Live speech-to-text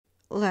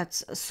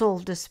Let's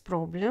solve this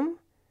problem.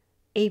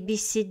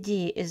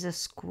 ABCD is a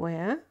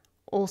square.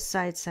 All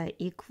sides are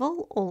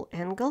equal. All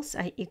angles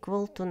are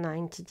equal to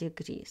 90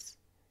 degrees.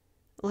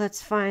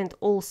 Let's find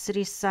all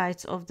three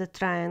sides of the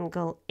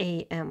triangle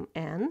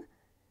AMN.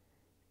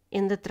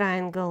 In the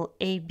triangle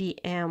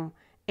ABM,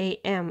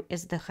 AM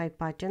is the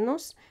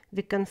hypotenuse.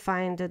 We can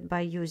find it by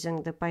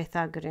using the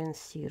Pythagorean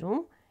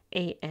theorem.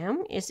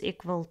 AM is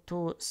equal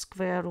to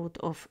square root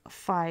of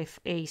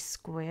 5a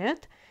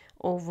squared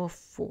over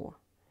 4.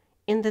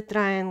 In the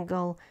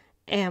triangle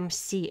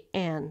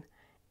MCN,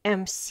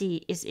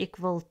 MC is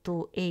equal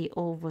to a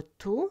over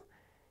 2.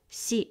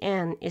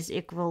 CN is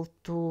equal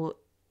to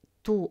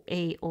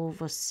 2a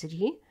over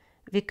 3.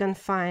 We can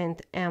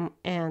find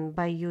MN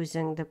by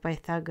using the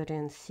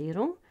Pythagorean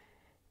theorem.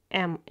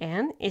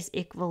 MN is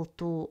equal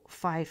to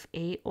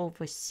 5a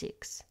over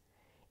 6.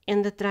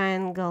 In the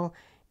triangle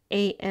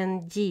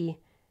AND,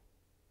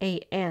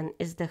 AN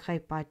is the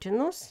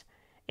hypotenuse.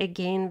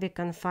 Again, we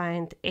can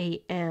find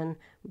AN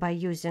by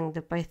using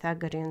the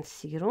Pythagorean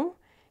theorem.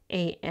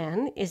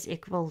 AN is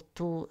equal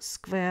to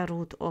square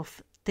root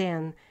of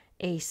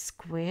 10a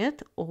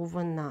squared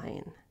over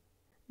 9.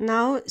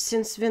 Now,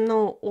 since we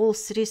know all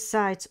three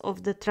sides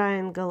of the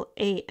triangle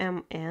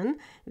AMN,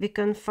 we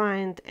can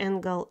find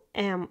angle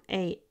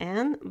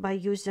MAN by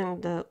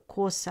using the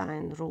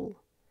cosine rule.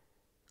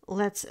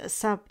 Let's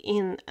sub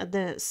in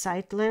the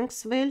side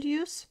length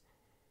values,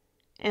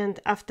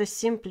 and after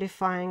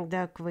simplifying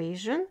the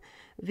equation,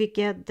 we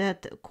get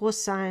that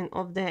cosine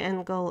of the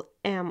angle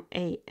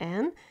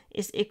MAN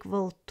is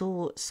equal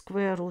to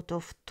square root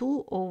of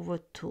 2 over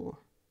 2.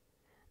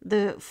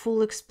 The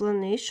full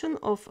explanation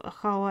of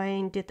how I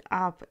ended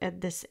up at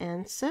this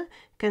answer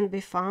can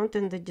be found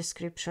in the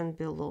description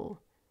below.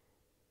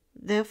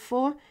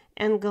 Therefore,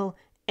 angle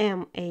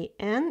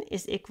MAN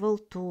is equal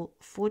to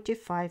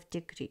 45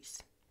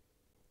 degrees.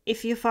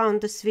 If you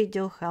found this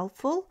video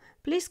helpful,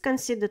 please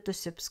consider to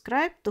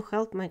subscribe to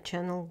help my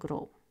channel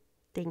grow.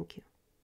 Thank you.